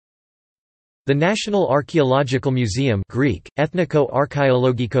The National Archaeological Museum Greek, Ethniko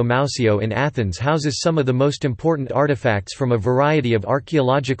Archaeologiko Mousio in Athens houses some of the most important artifacts from a variety of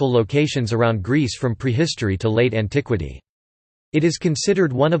archaeological locations around Greece from prehistory to late antiquity. It is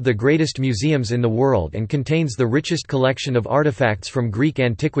considered one of the greatest museums in the world and contains the richest collection of artifacts from Greek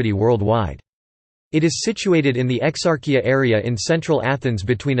antiquity worldwide. It is situated in the Exarchia area in central Athens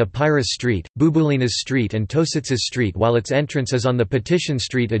between Epirus Street, Bouboulinas Street and Tositsis Street, while its entrance is on the Petition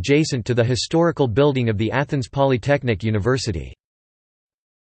Street adjacent to the historical building of the Athens Polytechnic University.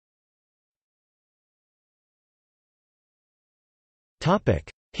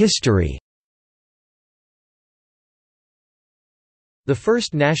 History. The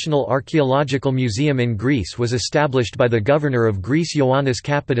first National Archaeological Museum in Greece was established by the governor of Greece Ioannis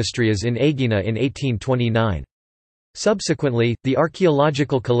Kapodistrias in Aegina in 1829. Subsequently, the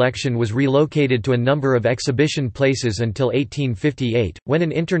archaeological collection was relocated to a number of exhibition places until 1858, when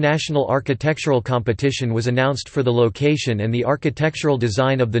an international architectural competition was announced for the location and the architectural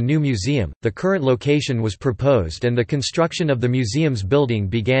design of the new museum. The current location was proposed and the construction of the museum's building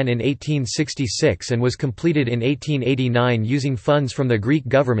began in 1866 and was completed in 1889 using funds from the Greek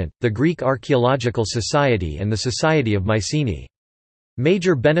government, the Greek Archaeological Society and the Society of Mycenae.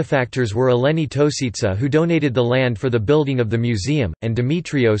 Major benefactors were Eleni Tositsa, who donated the land for the building of the museum, and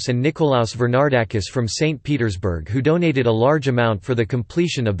Demetrios and Nikolaos Vernardakis from St. Petersburg, who donated a large amount for the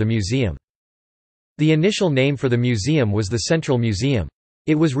completion of the museum. The initial name for the museum was the Central Museum.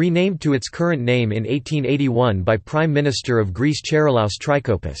 It was renamed to its current name in 1881 by Prime Minister of Greece Charalaos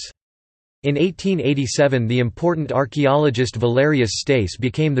Trikopis. In 1887 the important archaeologist Valerius Stais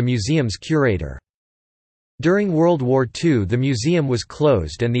became the museum's curator. During World War II the museum was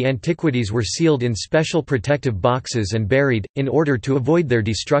closed and the antiquities were sealed in special protective boxes and buried, in order to avoid their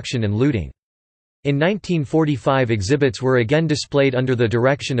destruction and looting. In 1945 exhibits were again displayed under the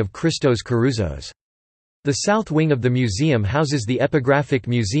direction of Christos Karouzos. The south wing of the museum houses the Epigraphic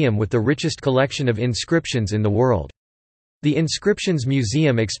Museum with the richest collection of inscriptions in the world. The Inscriptions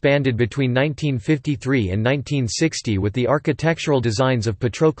Museum expanded between 1953 and 1960 with the architectural designs of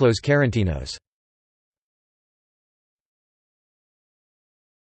Patroklos Karantinos.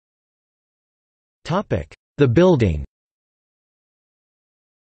 The building.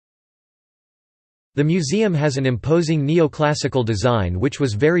 The museum has an imposing neoclassical design which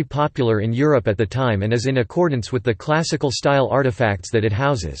was very popular in Europe at the time and is in accordance with the classical-style artifacts that it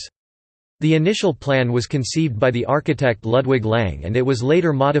houses. The initial plan was conceived by the architect Ludwig Lang and it was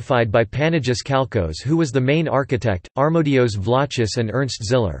later modified by Panagis Kalkos, who was the main architect, Armodios Vlachis and Ernst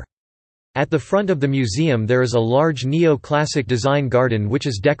Ziller. At the front of the museum there is a large neo-classic design garden which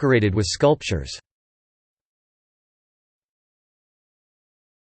is decorated with sculptures.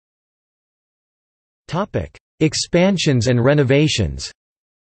 Expansions and renovations.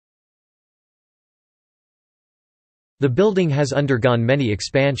 The building has undergone many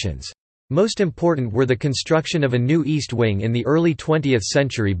expansions. Most important were the construction of a new east wing in the early 20th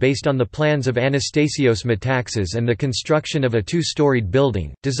century based on the plans of Anastasios Metaxas and the construction of a two-storied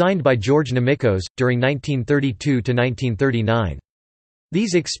building, designed by George Nemikos, during 1932–1939.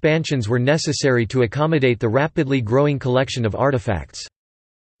 These expansions were necessary to accommodate the rapidly growing collection of artifacts.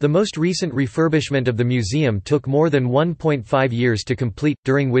 The most recent refurbishment of the museum took more than 1.5 years to complete,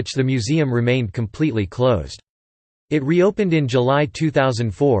 during which the museum remained completely closed. It reopened in July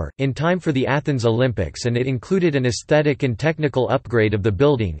 2004, in time for the Athens Olympics, and it included an aesthetic and technical upgrade of the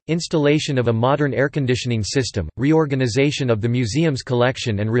building, installation of a modern air conditioning system, reorganization of the museum's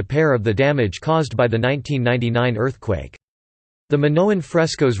collection and repair of the damage caused by the 1999 earthquake. The Minoan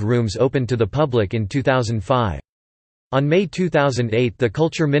frescoes rooms opened to the public in 2005. On May 2008 the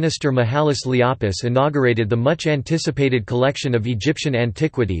Culture Minister Mihalis Liapis inaugurated the much-anticipated collection of Egyptian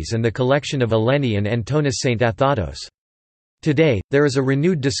antiquities and the collection of Eleni and Antonis Stathatos. Today, there is a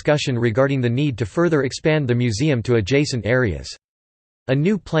renewed discussion regarding the need to further expand the museum to adjacent areas. A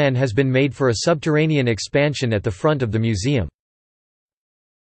new plan has been made for a subterranean expansion at the front of the museum.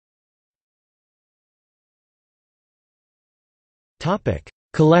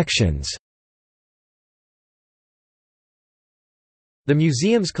 Collections. The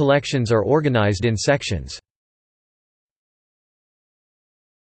museum's collections are organized in sections.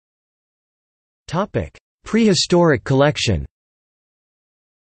 Prehistoric collection.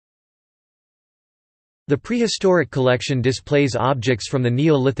 The prehistoric collection displays objects from the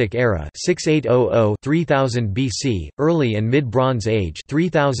Neolithic era 6800–3000 BC, early and mid-Bronze Age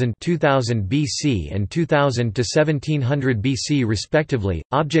 3000–2000 BC and 2000 to 1700 BC respectively,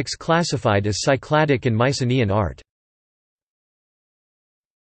 objects classified as Cycladic and Mycenean art.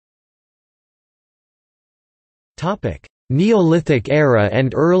 Neolithic era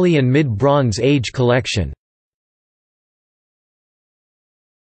and early and mid-Bronze Age collection.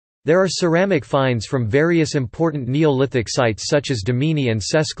 There are ceramic finds from various important Neolithic sites such as Dameni and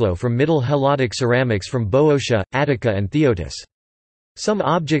Sesklo, from Middle Helotic ceramics from Boeotia, Attica and Theotis. Some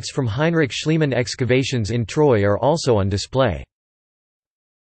objects from Heinrich Schliemann excavations in Troy are also on display.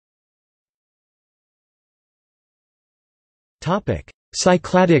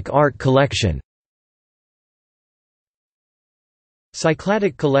 Cycladic art collection.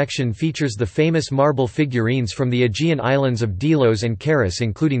 Cycladic collection features the famous marble figurines from the Aegean islands of Delos and Charis,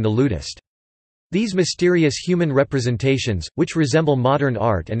 including the Ludist. These mysterious human representations, which resemble modern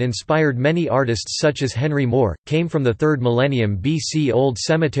art and inspired many artists such as Henry Moore, came from the 3rd millennium BC old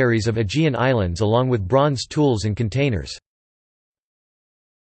cemeteries of Aegean islands along with bronze tools and containers.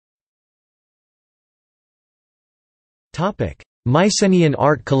 Mycenean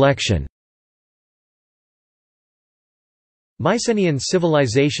art collection. Mycenean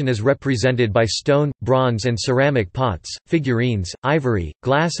civilization is represented by stone, bronze and ceramic pots, figurines, ivory,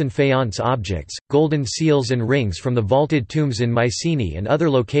 glass and faience objects, golden seals and rings from the vaulted tombs in Mycenae and other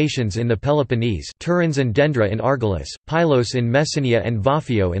locations in the Peloponnese, Tiryns and Dendra in Argolis, Pylos in Messenia and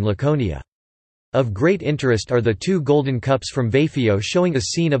Vaphio in Laconia. Of great interest are the 2 golden cups from Vaphio showing a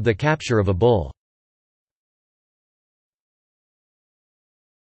scene of the capture of a bull.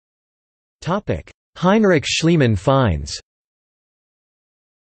 Heinrich Schliemann finds.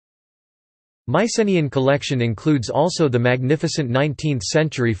 Mycenean collection includes also the magnificent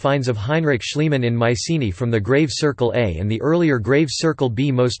 19th-century finds of Heinrich Schliemann in Mycenae from the Grave Circle A and the earlier Grave Circle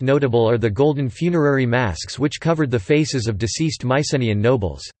B. Most notable are the golden funerary masks which covered the faces of deceased Mycenaean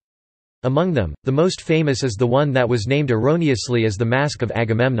nobles. Among them, the most famous is the one that was named erroneously as the Mask of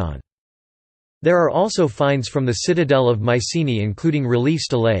Agamemnon. There are also finds from the citadel of Mycenae including relief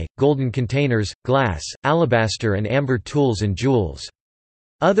stelae, golden containers, glass, alabaster and amber tools and jewels.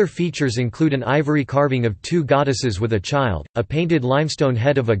 Other features include an ivory carving of 2 goddesses with a child, a painted limestone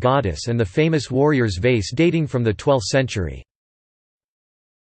head of a goddess and the famous warrior's vase dating from the 12th century.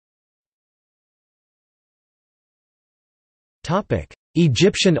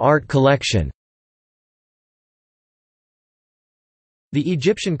 Egyptian art collection. The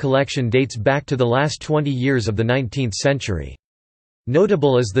Egyptian collection dates back to the last 20 years of the 19th century.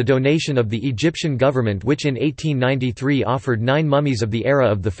 Notable is the donation of the Egyptian government which in 1893 offered 9 mummies of the era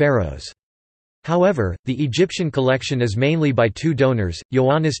of the pharaohs. However, the Egyptian collection is mainly by 2 donors,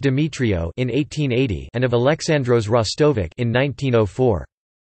 Ioannis Demetriou in 1880 and of Alexandros Rostovic in 1904.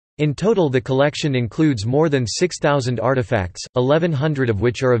 In total the collection includes more than 6,000 artifacts, 1,100 of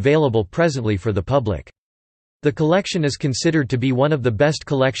which are available presently for the public. The collection is considered to be one of the best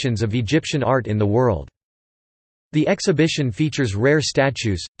collections of Egyptian art in the world. The exhibition features rare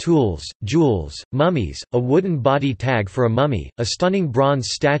statues, tools, jewels, mummies, a wooden body tag for a mummy, a stunning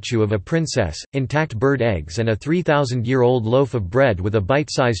bronze statue of a princess, intact bird eggs and a 3,000-year-old loaf of bread with a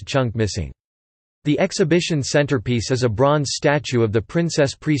bite-sized chunk missing. The exhibition centerpiece is a bronze statue of the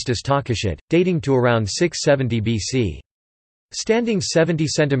princess priestess Takashit, dating to around 670 BC. Standing 70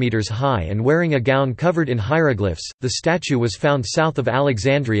 cm high and wearing a gown covered in hieroglyphs, the statue was found south of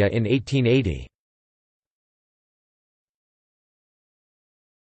Alexandria in 1880.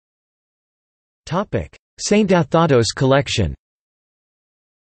 Stathatos collection.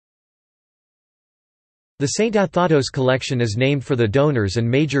 The Stathatos collection is named for the donors and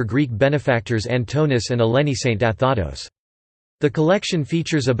major Greek benefactors Antonis and Eleni Stathatos. The collection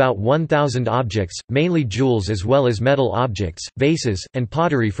features about 1,000 objects, mainly jewels as well as metal objects, vases, and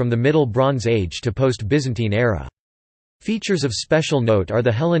pottery from the Middle Bronze Age to post-Byzantine era. Features of special note are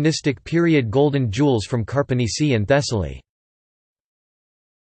the Hellenistic period golden jewels from Karpanice and Thessaly.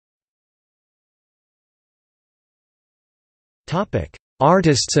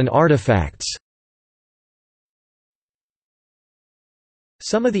 Artists and artifacts.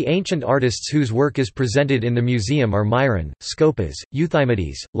 Some of the ancient artists whose work is presented in the museum are Myron, Scopas,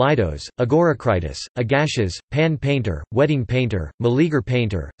 Euthymides, Leidos, Agoracritus, Agasias, Pan painter, wedding painter, Meleager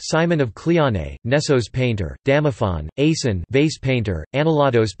painter, Simon of Cleone, Nessos painter, Damophon, Aeson vase painter,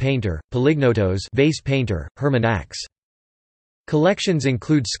 Analados painter, Polygnotos vase painter, Hermonax. Collections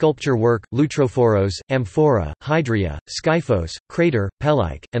include sculpture work, Lutrophoros, Amphora, Hydria, Skyphos, Crater,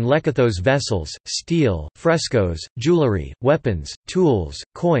 Pelike, and Lekathos vessels, steel, frescoes, jewelry, weapons, tools,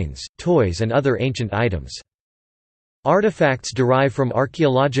 coins, toys and other ancient items. Artifacts derive from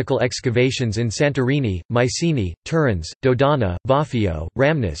archaeological excavations in Santorini, Mycenae, Tiryns, Dodona, Vafio,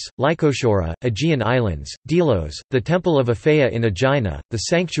 Rhamnus, Lykoshora, Aegean Islands, Delos, the Temple of Aphaea in Aegina, the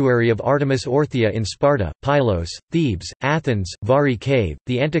Sanctuary of Artemis Orthia in Sparta, Pylos, Thebes, Athens, Vari Cave,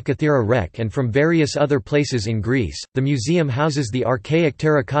 the Antikythera wreck, and from various other places in Greece. The museum houses the archaic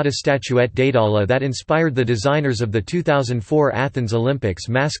terracotta statuette Daedala that inspired the designers of the 2004 Athens Olympics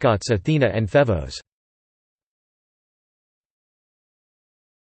mascots Athena and Phevos.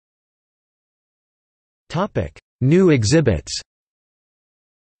 New exhibits.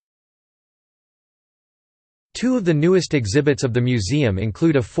 Two of the newest exhibits of the museum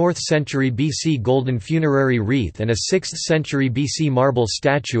include a 4th century BC golden funerary wreath and a 6th century BC marble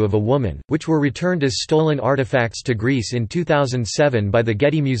statue of a woman, which were returned as stolen artifacts to Greece in 2007 by the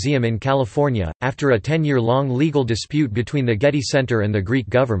Getty Museum in California, after a 10-year-long legal dispute between the Getty Center and the Greek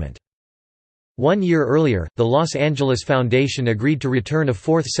government. 1 year earlier, the Los Angeles Foundation agreed to return a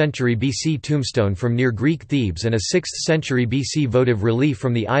 4th century BC tombstone from near Greek Thebes and a 6th century BC votive relief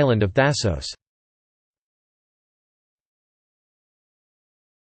from the island of Thasos.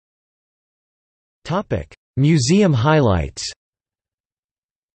 Museum highlights.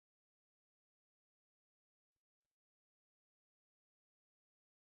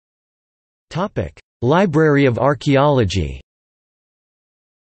 Library of Archaeology.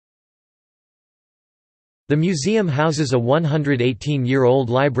 The museum houses a 118-year-old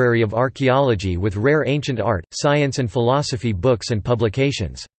library of archaeology with rare ancient art, science and philosophy books and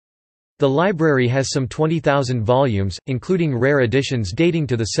publications. The library has some 20,000 volumes, including rare editions dating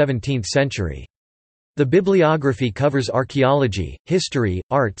to the 17th century. The bibliography covers archaeology, history,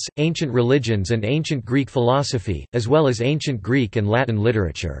 arts, ancient religions and ancient Greek philosophy, as well as ancient Greek and Latin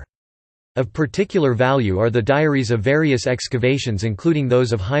literature. Of particular value are the diaries of various excavations including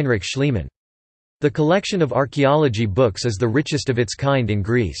those of Heinrich Schliemann. The collection of archaeology books is the richest of its kind in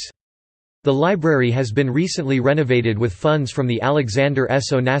Greece. The library has been recently renovated with funds from the Alexander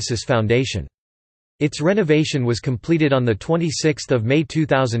S. Onassis Foundation. Its renovation was completed on 26 May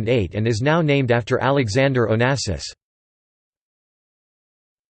 2008 and is now named after Alexander Onassis.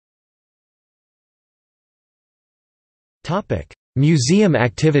 Museum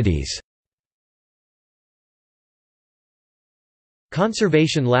activities.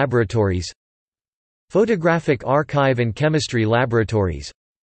 Conservation laboratories, photographic archive and chemistry laboratories,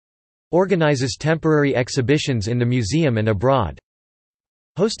 organizes temporary exhibitions in the museum and abroad,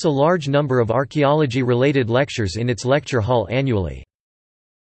 hosts a large number of archaeology-related lectures in its lecture hall annually.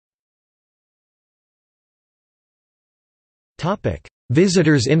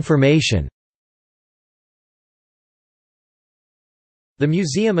 Visitors information. The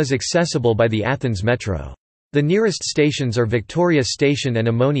museum is accessible by the Athens Metro. The nearest stations are Victoria Station and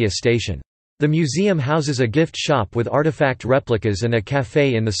Ammonia Station. The museum houses a gift shop with artifact replicas and a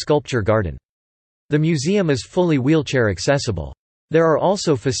café in the sculpture garden. The museum is fully wheelchair accessible. There are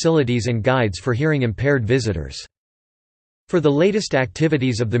also facilities and guides for hearing-impaired visitors. For the latest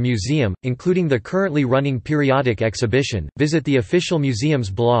activities of the museum, including the currently running periodic exhibition, visit the official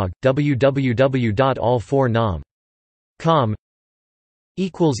museum's blog, www.all4nam.com.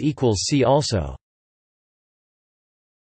 See also